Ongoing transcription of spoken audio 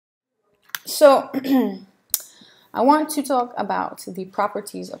So I want to talk about the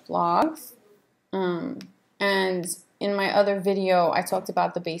properties of logs. And in my other video, I talked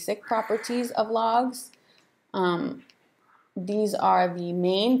about the basic properties of logs. These are the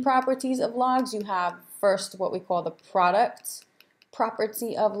main properties of logs. You have first what we call the product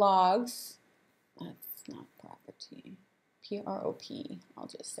property of logs. That's not property. P-R-O-P, I'll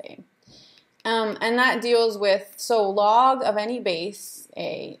just say. And that deals with, so log of any base,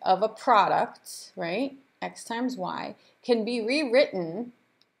 A, of a product, right, x times y, can be rewritten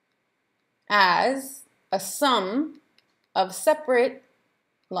as a sum of separate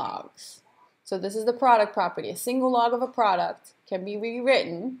logs. So this is the product property. A single log of a product can be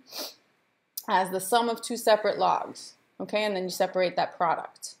rewritten as the sum of two separate logs, okay, and then you separate that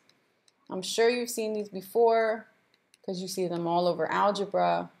product. I'm sure you've seen these before because you see them all over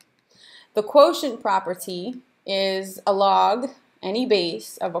algebra. The quotient property is a log, any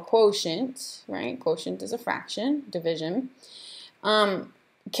base of a quotient, right? Quotient is a fraction, division,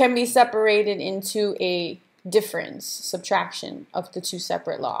 can be separated into a difference, subtraction of the two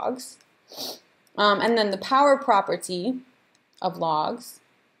separate logs. And then the power property of logs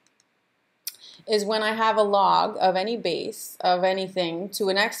is when I have a log of any base of anything to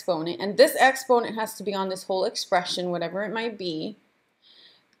an exponent, and this exponent has to be on this whole expression, whatever it might be.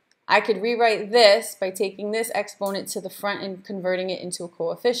 I could rewrite this by taking this exponent to the front and converting it into a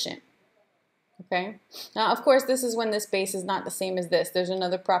coefficient. Okay. Now, of course, this is when this base is not the same as this. There's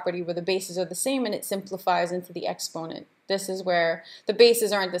another property where the bases are the same and it simplifies into the exponent. This is where the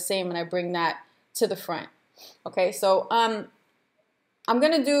bases aren't the same and I bring that to the front. Okay, so I'm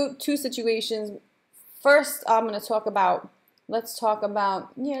going to do two situations. First, I'm going to talk about, let's talk about,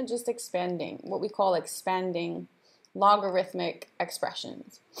 just expanding, what we call expanding logarithmic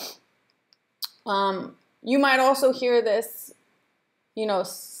expressions. You might also hear this,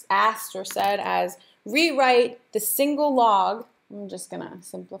 asked or said as rewrite the single log. I'm just going to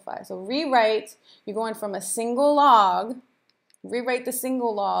simplify. So rewrite, you're going from a single log, rewrite the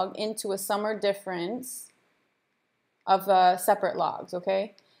single log into a sum or difference of separate logs,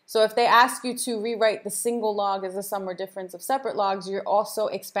 okay? So if they ask you to rewrite the single log as a sum or difference of separate logs, you're also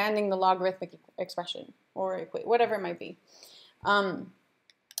expanding the logarithmic expression or equate, whatever it might be.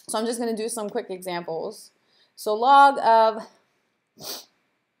 So I'm just going to do some quick examples. So log of,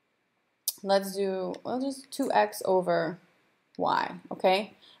 let's just 2x over y,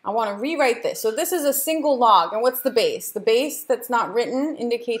 okay? I want to rewrite this. So this is a single log, and what's the base? The base that's not written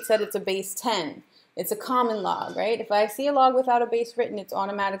indicates that it's a base 10. It's a common log, right? If I see a log without a base written, it's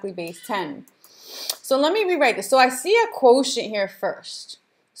automatically base 10. So let me rewrite this. So I see a quotient here first.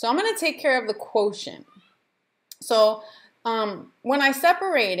 So I'm going to take care of the quotient. So when I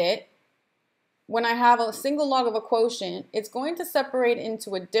separate it, when I have a single log of a quotient, it's going to separate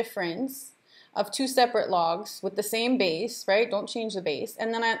into a difference of two separate logs with the same base, right? Don't change the base.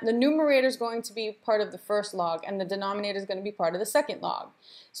 And then the numerator is going to be part of the first log, and the denominator is going to be part of the second log.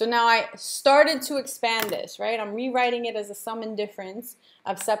 So now I started to expand this, right? I'm rewriting it as a sum and difference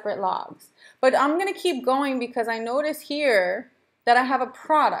of separate logs. But I'm going to keep going because I notice here that I have a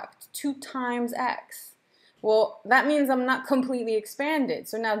product, 2 times x. Well, that means I'm not completely expanded.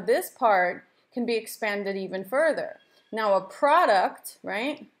 So now this part can be expanded even further. Now a product,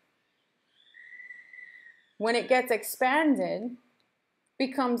 right, when it gets expanded,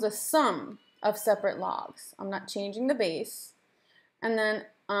 becomes a sum of separate logs. I'm not changing the base. And then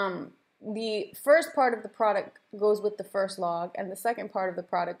the first part of the product goes with the first log, and the second part of the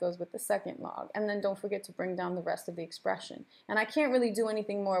product goes with the second log. And then don't forget to bring down the rest of the expression. And I can't really do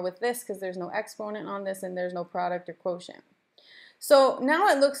anything more with this because there's no exponent on this and there's no product or quotient. So now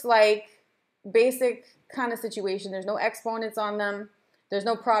it looks like basic kind of situation. There's no exponents on them. There's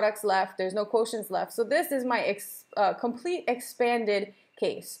no products left. There's no quotients left. So this is my complete expanded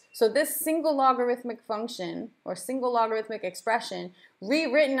case. So this single logarithmic function or single logarithmic expression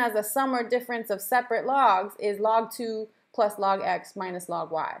rewritten as a sum or difference of separate logs is log 2 plus log x minus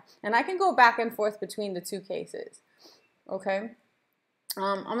log y. And I can go back and forth between the two cases. Okay.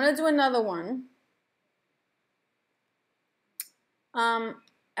 I'm going to do another one.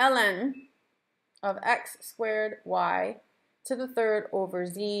 ln of x squared y to the third over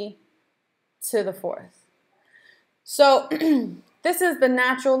z to the fourth. So this is the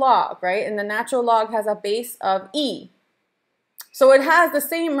natural log, right? And the natural log has a base of e. So it has the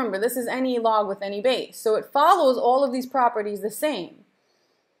same, remember, this is any log with any base. So it follows all of these properties the same.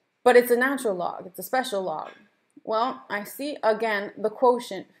 But it's a natural log. It's a special log. Well, I see, again, the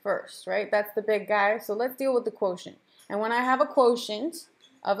quotient first, right? That's the big guy. So let's deal with the quotient. And when I have a quotient,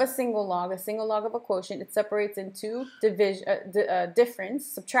 of a single log of a quotient, it separates into difference,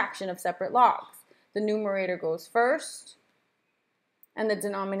 subtraction of separate logs. The numerator goes first, and the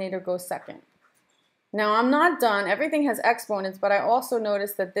denominator goes second. Now, I'm not done. Everything has exponents, but I also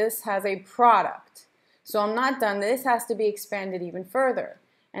noticed that this has a product. So I'm not done. This has to be expanded even further.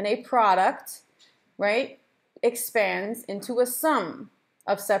 And a product, right, expands into a sum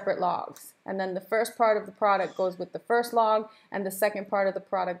of separate logs. And then the first part of the product goes with the first log, and the second part of the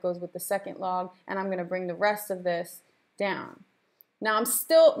product goes with the second log, and I'm going to bring the rest of this down. Now, I'm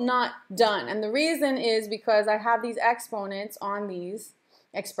still not done, and the reason is because I have these exponents on these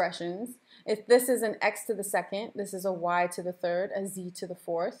expressions. If this is an x to the second, this is a y to the third, a z to the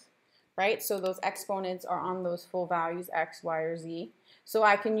fourth, right? So those exponents are on those full values, x, y, or z. So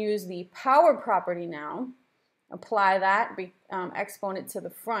I can use the power property now, apply that exponent to the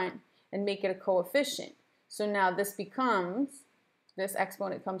front, and make it a coefficient. So now this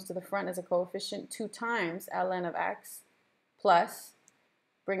exponent comes to the front as a coefficient 2 times ln of x, plus,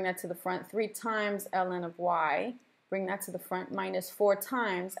 bring that to the front, 3 times ln of y, bring that to the front, minus 4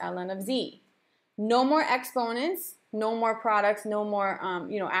 times ln of z. No more exponents, no more products, no more,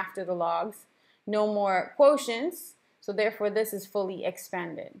 after the logs, no more quotients, so therefore this is fully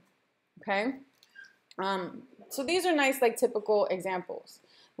expanded, okay? So these are nice, like, typical examples.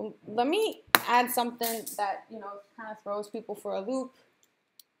 Let me add something that, kind of throws people for a loop.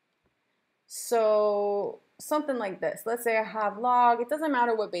 So something like this. Let's say I have log, it doesn't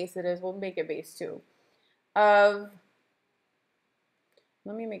matter what base it is, we'll make it base 2,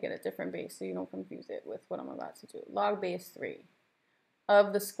 let me make it a different base so you don't confuse it with what I'm about to do. Log base 3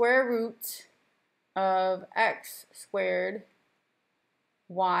 of the square root of x squared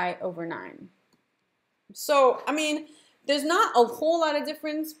y over 9. So, I mean, there's not a whole lot of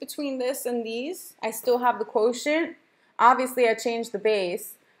difference between this and these. I still have the quotient. Obviously, I changed the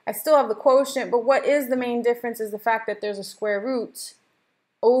base. I still have the quotient, but what is the main difference is the fact that there's a square root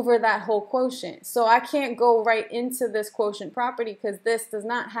over that whole quotient. So I can't go right into this quotient property because this does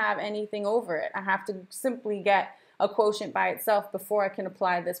not have anything over it. I have to simply get a quotient by itself before I can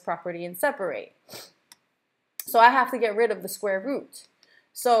apply this property and separate. So I have to get rid of the square root.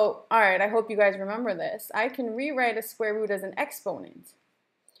 So, all right, I hope you guys remember this. I can rewrite a square root as an exponent.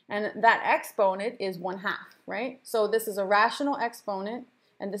 And that exponent is 1/2, right? So this is a rational exponent,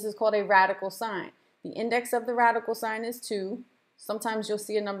 and this is called a radical sign. The index of the radical sign is 2. Sometimes you'll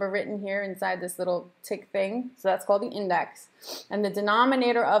see a number written here inside this little tick thing. So that's called the index. And the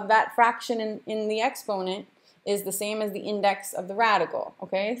denominator of that fraction in the exponent is the same as the index of the radical,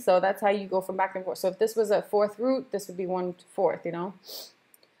 okay? So that's how you go from back and forth. So if this was a 4th root, this would be 1/4,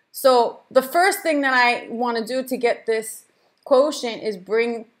 So the first thing that I want to do to get this quotient is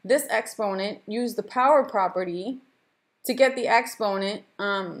bring this exponent, use the power property to get the exponent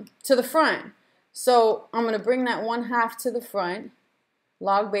to the front. So I'm going to bring that 1/2 to the front,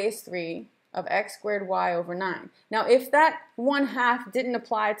 log base 3 of x squared y over 9. Now, if that 1/2 didn't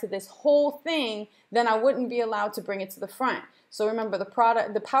apply to this whole thing, then I wouldn't be allowed to bring it to the front. So remember,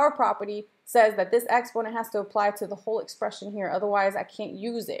 the power property says that this exponent has to apply to the whole expression here. Otherwise, I can't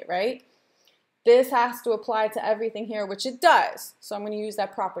use it, right? This has to apply to everything here, which it does. So I'm going to use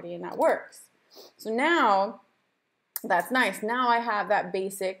that property, and that works. So now, that's nice. Now I have that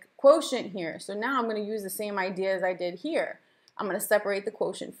basic quotient here. So now I'm going to use the same idea as I did here. I'm going to separate the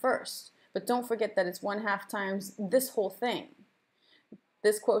quotient first. But don't forget that it's 1/2 times this whole thing.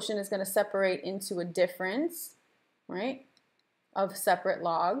 This quotient is going to separate into a difference, right, of separate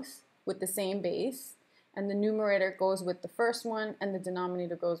logs with the same base. And the numerator goes with the first one, and the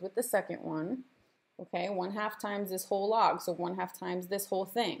denominator goes with the second one. Okay, 1/2 times this whole log, so 1/2 times this whole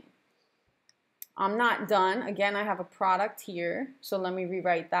thing. I'm not done. Again, I have a product here, so let me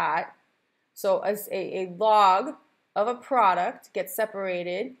rewrite that. So as a log of a product gets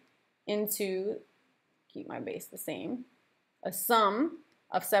separated into, keep my base the same, a sum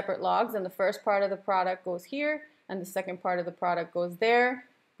of separate logs, and the first part of the product goes here, and the second part of the product goes there.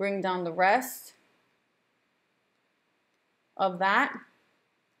 Bring down the rest of that.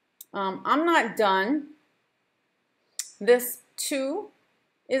 I'm not done. This 2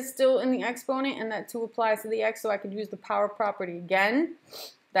 is still in the exponent, and that 2 applies to the x, so I could use the power property again.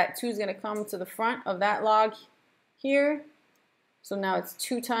 That 2 is going to come to the front of that log here. So now it's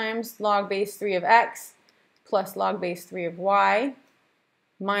 2 times log base 3 of x plus log base 3 of y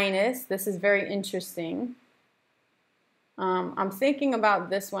minus, this is very interesting. I'm thinking about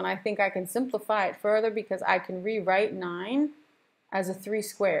this one. I think I can simplify it further because I can rewrite 9 as a 3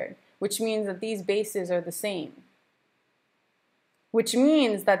 squared, which means that these bases are the same. Which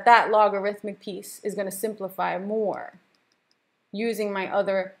means that that logarithmic piece is going to simplify more. using my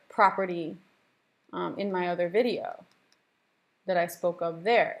other property in my other video that I spoke of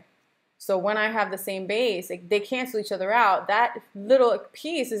there. So when I have the same base, they cancel each other out. That little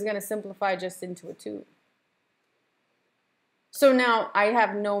piece is going to simplify just into a 2. So now I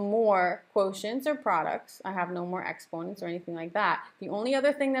have no more quotients or products. I have no more exponents or anything like that. The only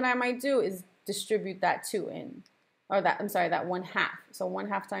other thing that I might do is distribute that 2 in, or that 1/2. So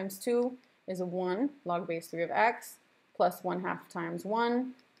 1/2 times 2 is a 1 log base 3 of x, plus 1/2 times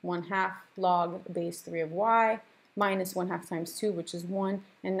 1, 1/2 log base 3 of y, minus 1/2 times 2, which is 1,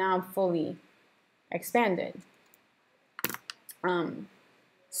 and now I'm fully expanded.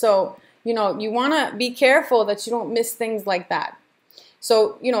 So, you know, you want to be careful that you don't miss things like that.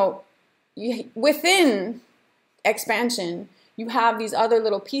 So, you know, within expansion, you have these other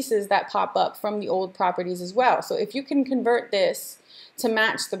little pieces that pop up from the old properties as well. So if you can convert this to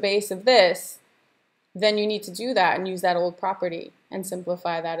match the base of this, then you need to do that and use that old property and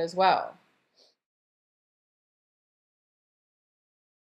simplify that as well.